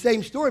it was the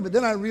same story, but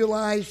then I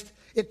realized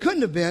it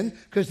couldn't have been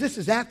because this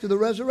is after the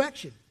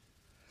resurrection.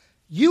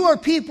 You are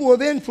people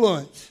of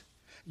influence.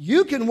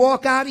 You can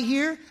walk out of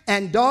here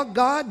and dog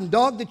God and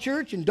dog the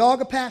church and dog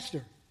a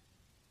pastor.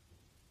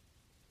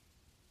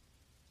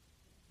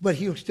 But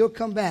He'll still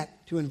come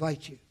back to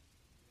invite you.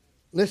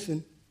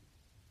 Listen.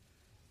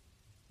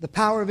 The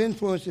power of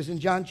influence is in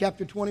John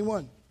chapter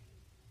 21.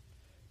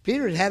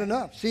 Peter had had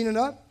enough, seen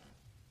enough.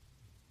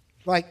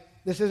 It's like,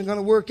 This isn't going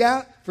to work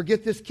out.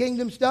 Forget this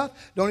kingdom stuff.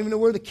 Don't even know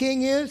where the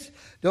king is.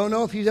 Don't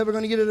know if he's ever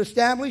going to get it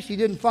established. He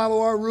didn't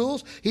follow our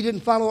rules. He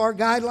didn't follow our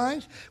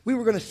guidelines. We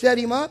were going to set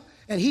him up,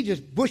 and he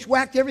just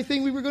bushwhacked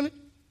everything we were going to.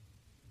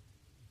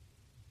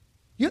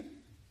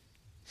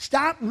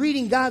 Stop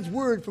reading God's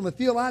word from a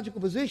theological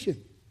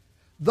position.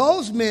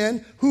 Those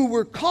men who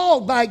were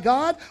called by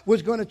God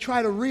was going to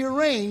try to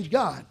rearrange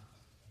God.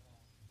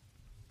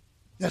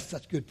 That's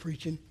such good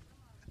preaching.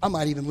 I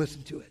might even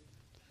listen to it.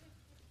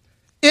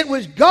 It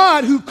was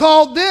God who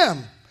called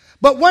them.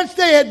 But once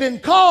they had been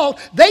called,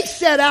 they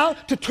set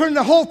out to turn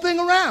the whole thing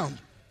around.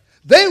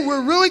 They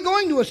were really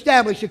going to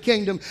establish a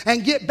kingdom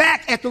and get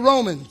back at the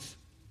Romans.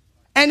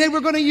 And they were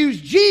going to use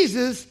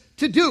Jesus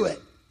to do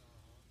it.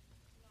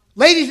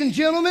 Ladies and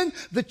gentlemen,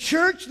 the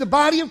church, the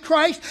body of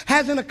Christ,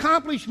 hasn't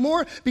accomplished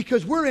more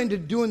because we're into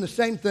doing the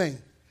same thing.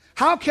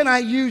 How can I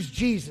use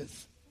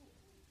Jesus?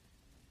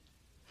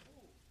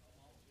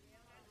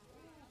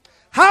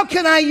 How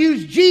can I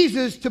use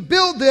Jesus to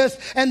build this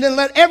and then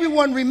let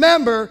everyone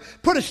remember,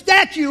 put a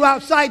statue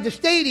outside the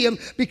stadium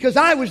because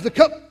I was the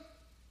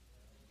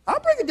I'll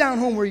bring it down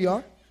home where you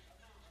are.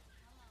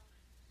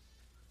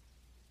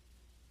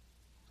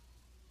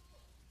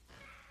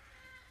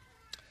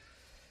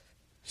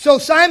 So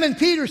Simon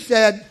Peter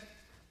said,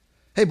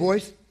 hey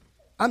boys,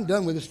 I'm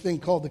done with this thing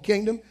called the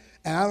kingdom,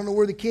 and I don't know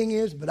where the king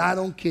is, but I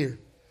don't care.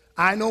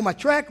 I know my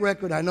track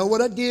record. I know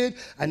what I did.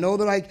 I know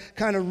that I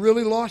kind of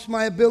really lost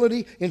my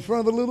ability in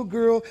front of a little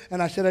girl,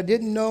 and I said I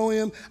didn't know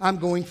him. I'm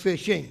going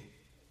fishing.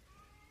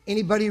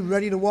 Anybody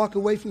ready to walk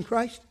away from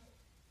Christ?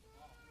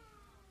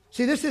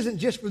 See, this isn't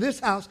just for this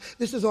house.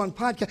 This is on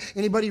podcast.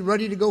 Anybody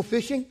ready to go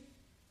fishing?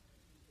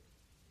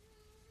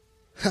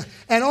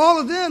 And all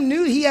of them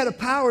knew he had a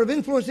power of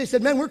influence. They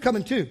said, man, we're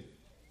coming too.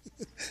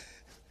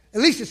 At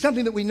least it's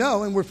something that we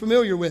know and we're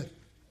familiar with.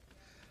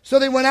 So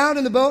they went out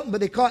in the boat, but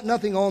they caught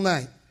nothing all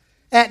night.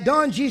 At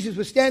dawn, Jesus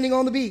was standing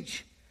on the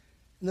beach,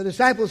 and the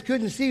disciples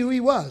couldn't see who he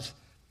was.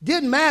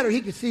 Didn't matter,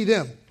 he could see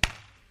them.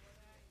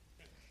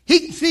 He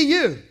can see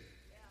you.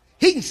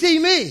 He can see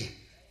me.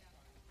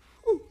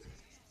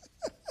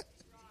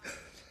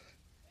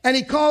 And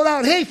he called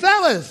out, hey,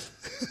 fellas.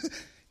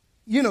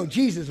 You know,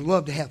 Jesus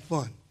loved to have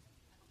fun.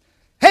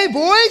 Hey,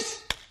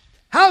 boys,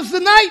 how's the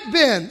night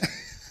been?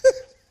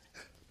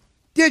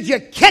 Did you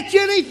catch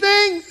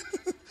anything?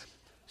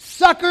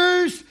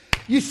 Suckers,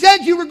 you said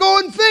you were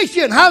going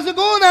fishing. How's it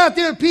going out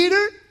there,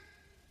 Peter?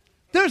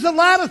 There's a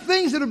lot of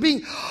things that are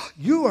being,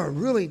 you are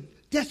really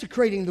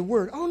desecrating the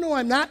word. Oh, no,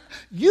 I'm not.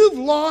 You've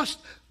lost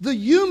the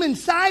human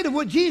side of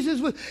what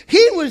Jesus was.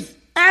 He was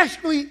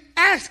actually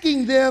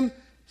asking them,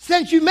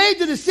 since you made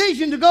the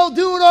decision to go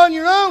do it on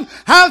your own,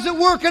 how's it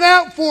working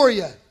out for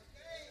you?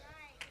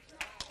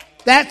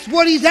 That's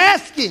what he's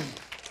asking.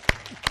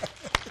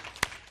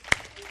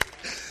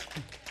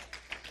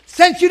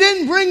 Since you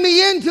didn't bring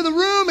me into the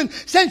room, and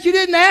since you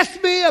didn't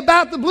ask me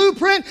about the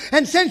blueprint,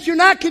 and since you're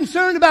not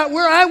concerned about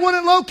where I want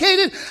it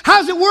located,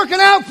 how's it working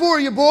out for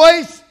you,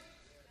 boys?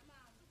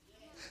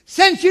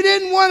 Since you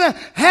didn't want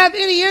to have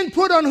any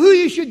input on who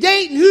you should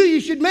date and who you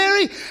should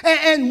marry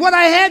and what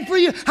I had for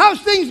you, how's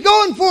things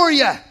going for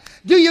you?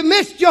 Do you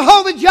miss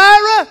Jehovah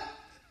Jireh?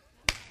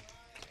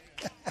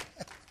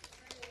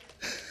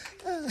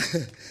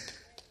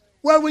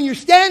 Well, when you're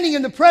standing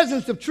in the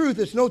presence of truth,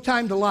 it's no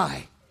time to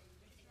lie.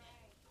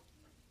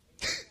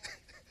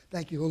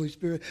 Thank you, Holy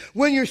Spirit.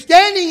 When you're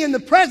standing in the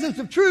presence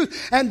of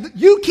truth and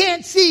you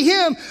can't see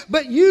him,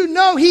 but you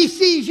know he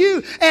sees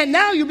you, and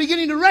now you're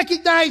beginning to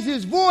recognize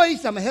his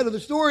voice. I'm ahead of the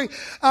story.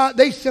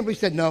 They simply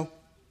said no.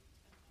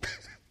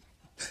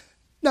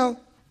 No.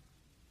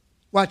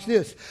 Watch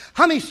this.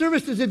 How many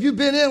services have you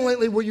been in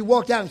lately where you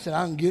walked out and said,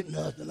 I didn't get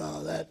nothing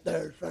all that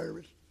there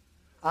service.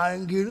 I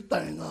didn't get a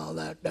thing all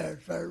that there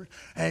service.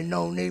 Ain't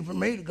no need for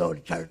me to go to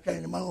church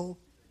anymore.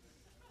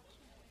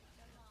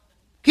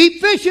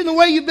 Keep fishing the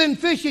way you've been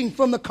fishing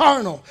from the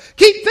carnal.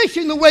 Keep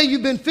fishing the way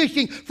you've been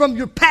fishing from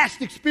your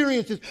past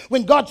experiences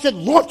when God said,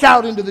 launch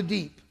out into the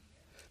deep.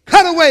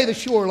 Cut away the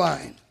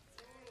shoreline.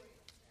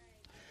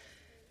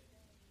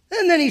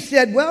 And then he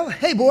said, well,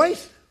 hey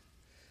boys,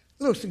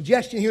 a little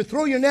suggestion here.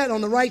 Throw your net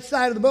on the right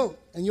side of the boat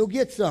and you'll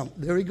get some.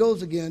 There he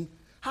goes again.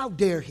 How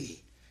dare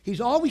he? He's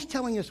always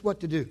telling us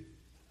what to do.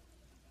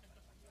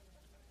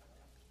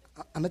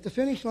 I'm at the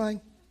finish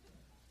line.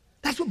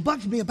 That's what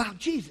bugs me about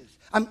Jesus.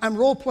 I'm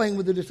role-playing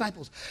with the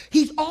disciples.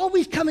 He's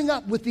always coming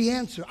up with the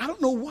answer. I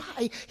don't know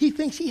why he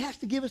thinks he has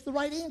to give us the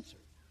right answer.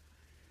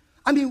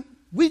 I mean,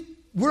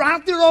 we're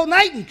out there all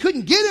night and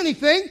couldn't get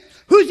anything.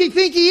 Who does he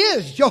think he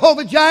is?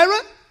 Jehovah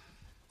Jireh?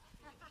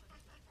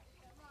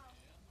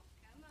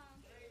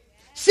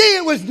 See,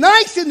 it was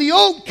nice in the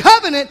old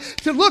covenant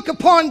to look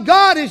upon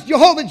God as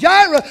Jehovah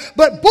Jireh,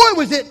 but boy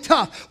was it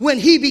tough when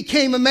he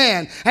became a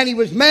man. And he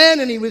was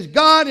man and he was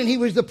God and he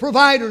was the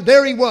provider.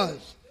 There he was.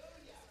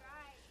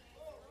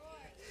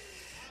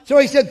 So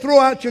he said, throw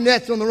out your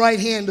nets on the right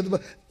hand of the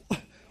boat.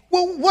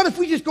 Well, what if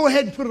we just go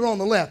ahead and put it on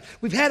the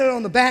left? We've had it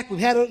on the back. We've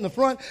had it in the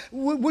front.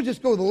 We'll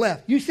just go to the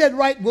left. You said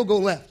right, we'll go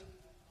left.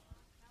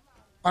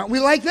 Aren't we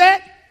like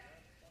that?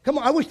 Come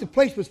on, I wish the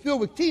place was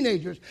filled with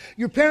teenagers.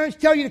 Your parents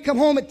tell you to come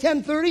home at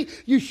 10:30,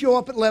 you show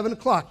up at 11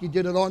 o'clock. You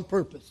did it on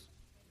purpose.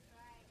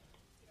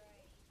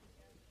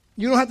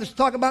 You don't have to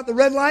talk about the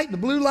red light, the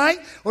blue light,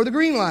 or the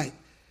green light.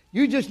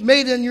 You just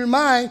made it in your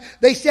mind,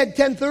 they said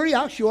 10:30,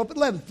 I'll show up at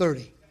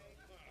 11:30.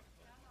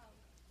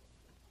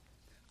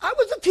 I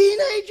was a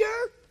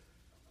teenager.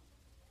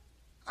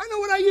 I know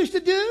what I used to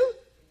do.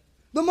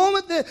 The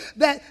moment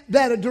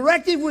that a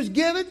directive was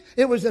given,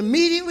 it was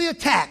immediately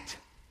attacked.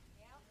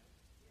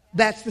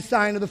 That's the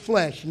sign of the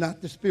flesh,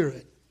 not the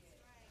spirit.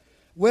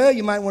 Well,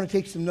 you might want to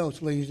take some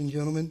notes, ladies and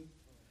gentlemen.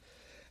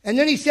 And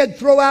then he said,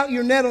 throw out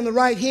your net on the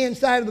right-hand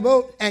side of the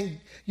boat and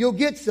you'll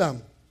get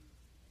some.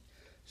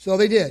 So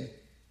they did.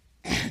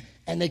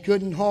 And they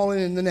couldn't haul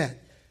it in the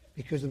net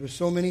because there were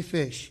so many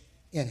fish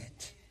in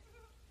it.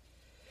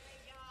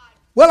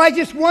 Well, I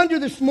just wonder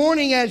this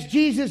morning, as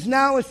Jesus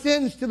now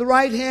ascends to the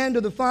right hand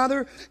of the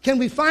Father, can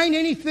we find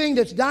anything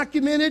that's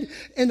documented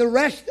in the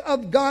rest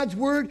of God's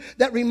Word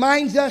that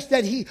reminds us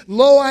that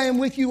lo, I am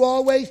with you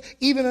always,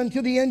 even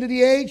until the end of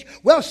the age?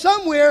 Well,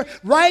 somewhere,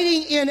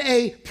 writing in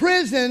a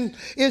prison,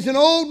 is an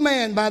old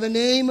man by the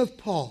name of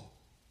Paul.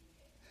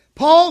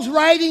 Paul's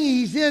writing,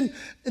 he's in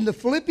the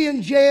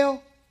Philippian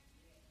jail,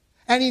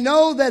 and he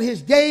knows that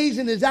his days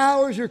and his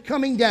hours are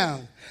coming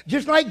down.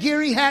 Just like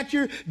Gary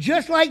Hatcher,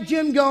 just like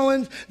Jim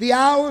Goins, the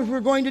hours were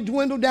going to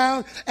dwindle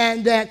down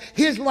and that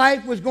his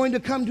life was going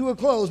to come to a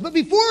close. But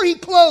before he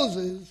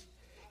closes,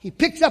 he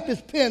picks up his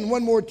pen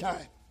one more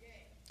time.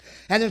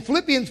 And in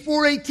Philippians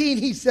 4:18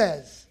 he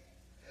says,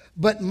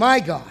 but my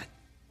God.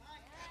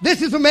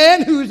 This is a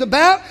man who is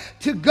about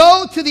to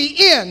go to the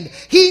end.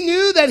 He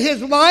knew that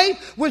his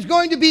life was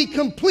going to be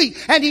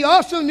complete. And he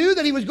also knew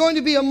that he was going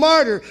to be a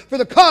martyr for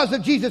the cause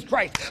of Jesus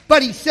Christ.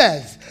 But he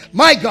says,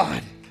 my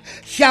God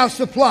shall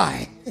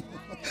supply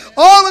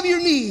all of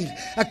your needs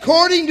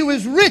according to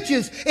his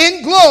riches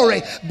in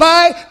glory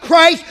by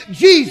Christ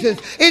Jesus.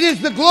 It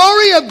is the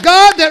glory of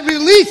God that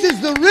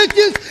releases the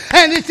riches,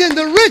 and it's in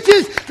the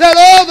riches that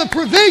all the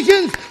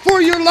provisions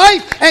for your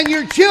life and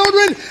your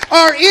children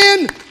are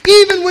in.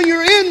 Even when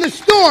you're in the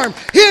storm,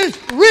 his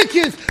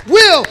riches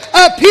will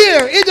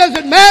appear. It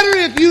doesn't matter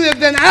if you have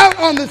been out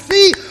on the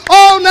sea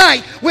all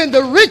night. When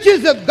the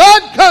riches of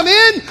God come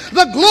in,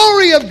 the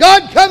glory of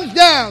God comes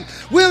down.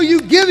 Will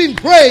you give him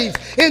praise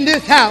in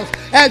this house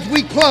as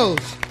we close?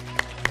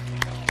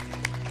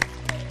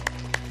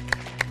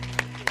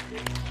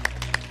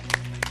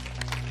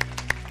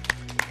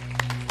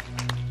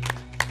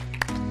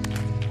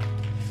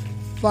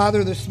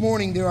 Father, this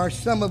morning there are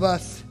some of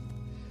us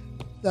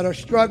that are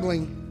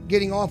struggling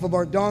getting off of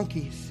our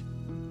donkeys.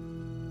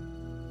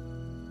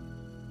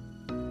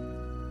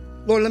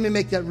 Lord, let me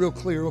make that real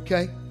clear,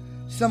 okay?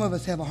 Some of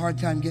us have a hard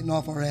time getting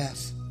off our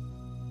ass.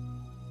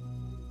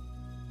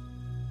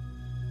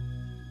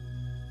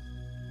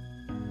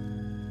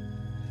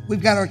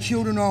 We've got our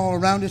children all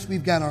around us.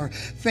 We've got our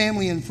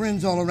family and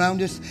friends all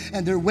around us,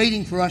 and they're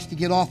waiting for us to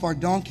get off our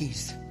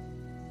donkeys.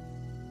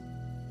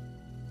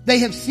 They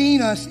have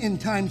seen us in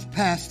times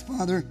past,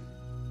 Father,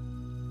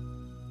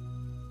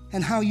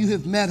 and how you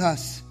have met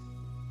us.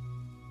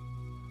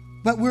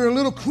 But we're a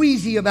little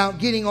queasy about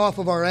getting off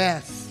of our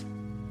ass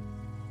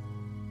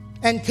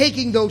and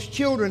taking those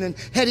children and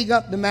heading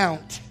up the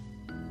mount.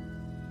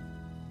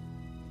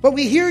 But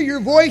we hear your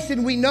voice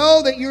and we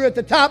know that you're at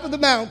the top of the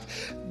mount.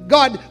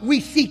 God,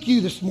 we seek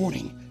you this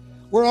morning.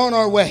 We're on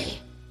our way.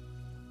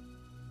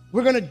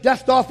 We're going to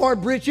dust off our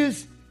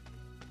britches.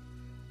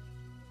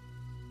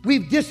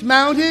 We've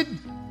dismounted.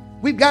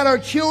 We've got our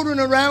children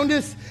around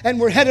us, and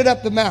we're headed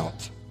up the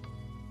mount.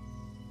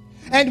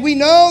 And we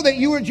know that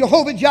you are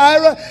Jehovah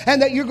Jireh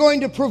and that you're going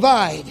to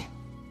provide.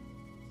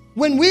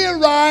 When we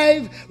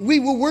arrive, we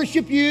will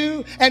worship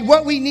you, and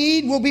what we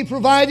need will be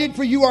provided,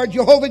 for you are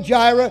Jehovah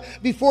Jireh.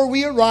 Before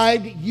we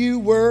arrived, you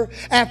were.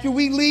 After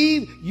we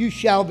leave, you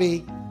shall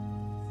be.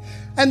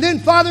 And then,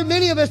 Father,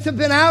 many of us have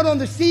been out on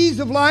the seas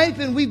of life,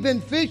 and we've been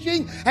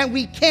fishing, and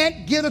we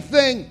can't get a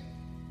thing.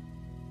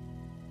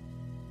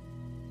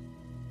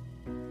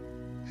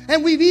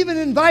 And we've even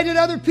invited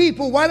other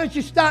people. Why don't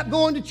you stop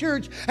going to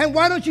church? And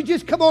why don't you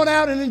just come on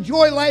out and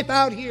enjoy life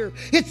out here?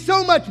 It's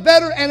so much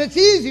better, and it's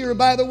easier,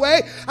 by the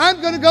way.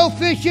 I'm going to go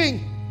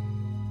fishing.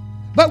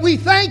 But we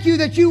thank you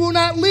that you will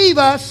not leave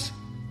us,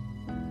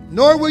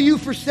 nor will you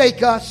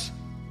forsake us.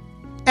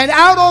 And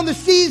out on the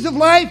seas of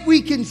life,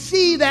 we can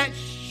see that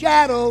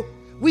shadow.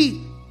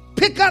 We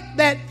pick up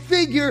that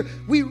figure.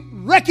 We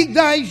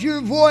recognize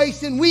your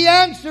voice, and we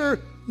answer,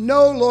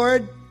 no,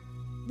 Lord,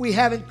 we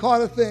haven't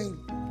caught a thing.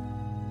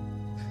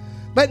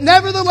 But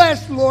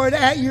nevertheless, Lord,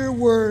 at your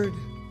word,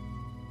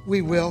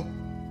 we will.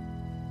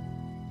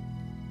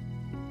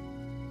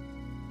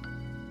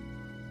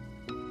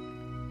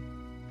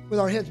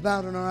 With our heads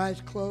bowed and our eyes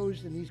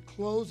closed in these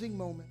closing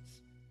moments.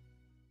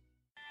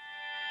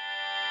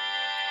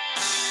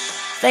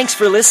 Thanks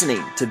for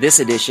listening to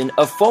this edition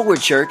of Forward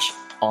Church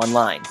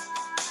Online.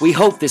 We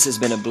hope this has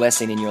been a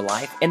blessing in your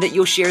life and that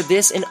you'll share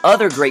this and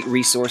other great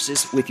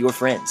resources with your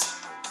friends.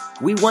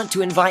 We want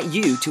to invite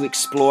you to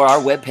explore our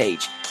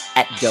webpage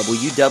at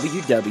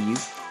www.forwardchurch.org.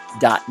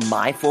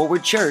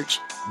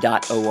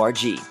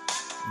 www.myforwardchurch.org.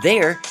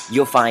 There,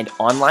 you'll find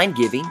online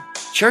giving,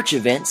 church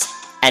events,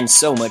 and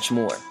so much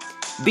more.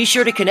 Be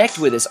sure to connect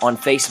with us on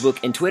Facebook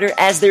and Twitter,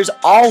 as there's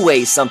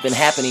always something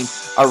happening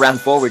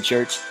around Forward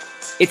Church.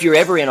 If you're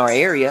ever in our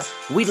area,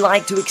 we'd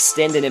like to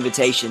extend an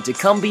invitation to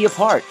come be a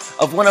part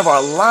of one of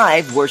our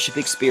live worship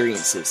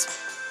experiences.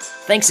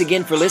 Thanks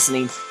again for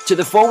listening to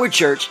the Forward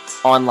Church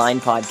Online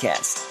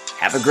Podcast.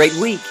 Have a great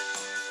week.